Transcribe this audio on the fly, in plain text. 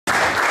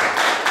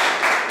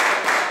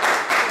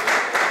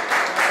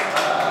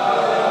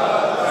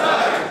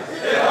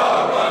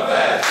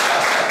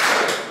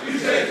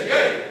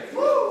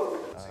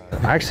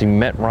I actually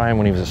met Ryan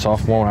when he was a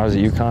sophomore when I was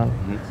at UConn,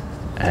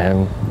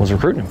 and was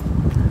recruiting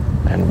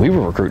him. And we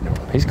were recruiting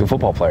him. He's a good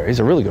football player. He's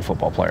a really good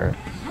football player.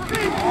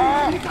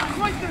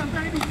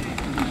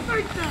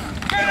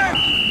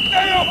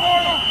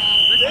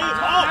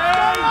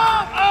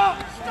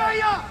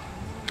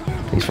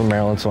 He's from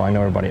Maryland, so I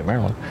know everybody at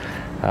Maryland.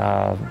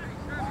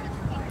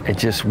 It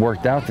just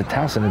worked out that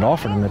Towson had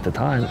offered him at the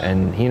time,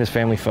 and he and his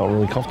family felt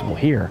really comfortable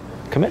here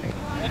committing.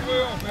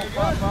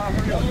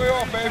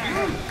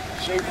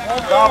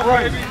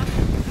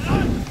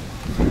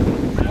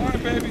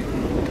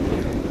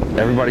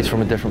 Everybody's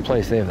from a different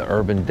place. They have the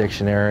urban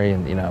dictionary,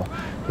 and you know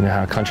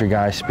how country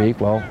guys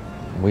speak. Well,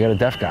 we got a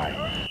deaf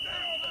guy.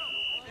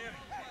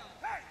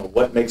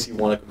 What makes you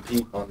want to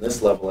compete on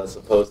this level as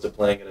opposed to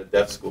playing in a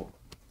deaf school?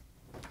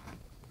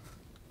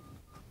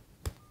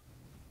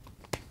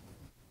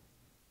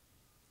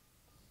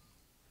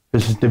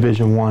 This is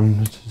Division I.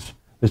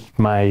 This is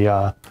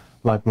my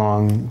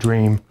lifelong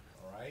dream.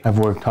 I've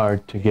worked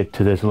hard to get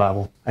to this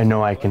level. I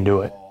know I can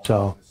do it,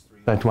 so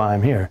that's why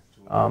I'm here.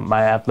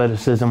 My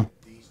athleticism,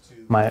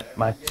 my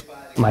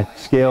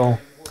skill,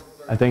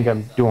 I think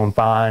I'm doing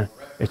fine.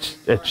 It's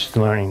just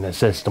learning the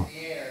system.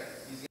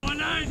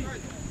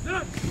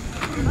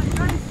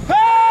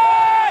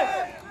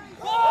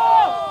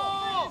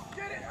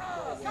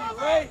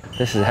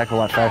 This is a heck of a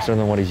lot faster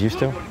than what he's used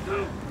to,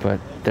 but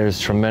there's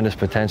tremendous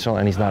potential,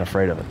 and he's not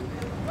afraid of it.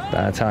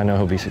 That's how I know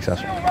he'll be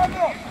successful.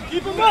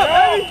 Keep him up,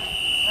 baby!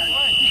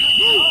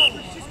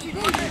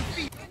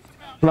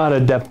 A lot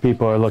of deaf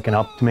people are looking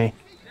up to me.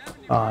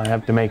 I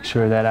have to make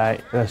sure that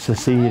I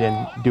succeed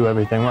and do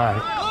everything right.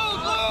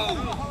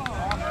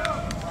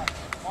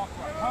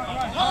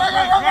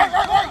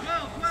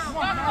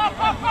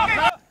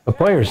 The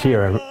players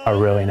here are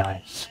really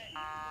nice.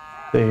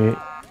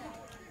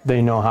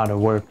 They know how to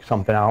work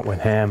something out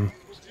with him.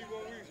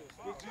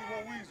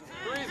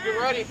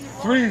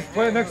 Threes,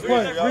 play next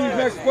play. Threes,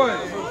 next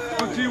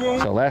play.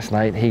 So last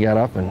night he got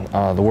up and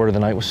the word of the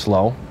night was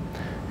slow,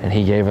 and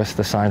he gave us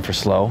the sign for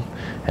slow,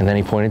 and then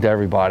he pointed to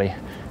everybody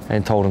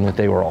and told them that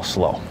they were all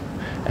slow.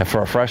 And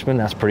for a freshman,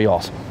 that's pretty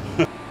awesome.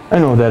 I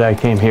know that I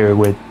came here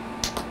with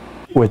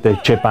a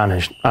chip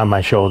on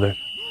my shoulder.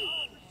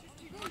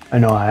 I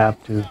know I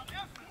have to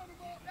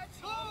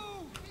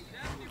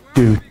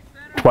do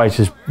twice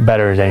as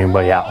better as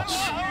anybody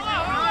else.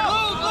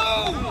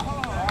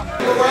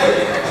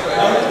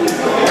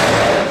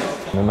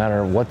 No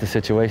matter what the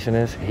situation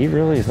is, he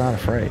really is not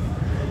afraid.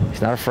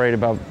 He's not afraid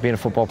about being a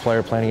football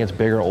player, playing against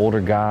bigger, older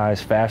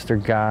guys, faster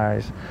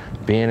guys,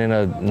 being in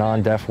a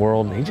non-deaf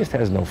world. He just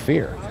has no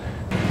fear.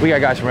 We got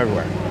guys from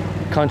everywhere.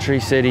 Country,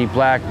 city,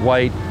 black,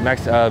 white,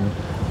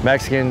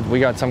 Mexican. We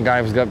got some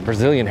guy who's got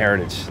Brazilian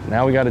heritage.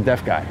 Now we got a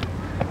deaf guy.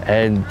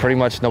 And pretty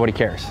much nobody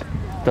cares.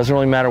 Doesn't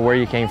really matter where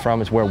you came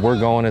from, it's where we're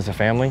going as a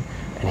family,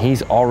 and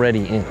he's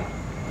already in.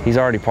 He's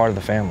already part of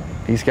the family.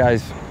 These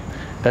guys,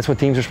 that's what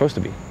teams are supposed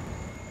to be.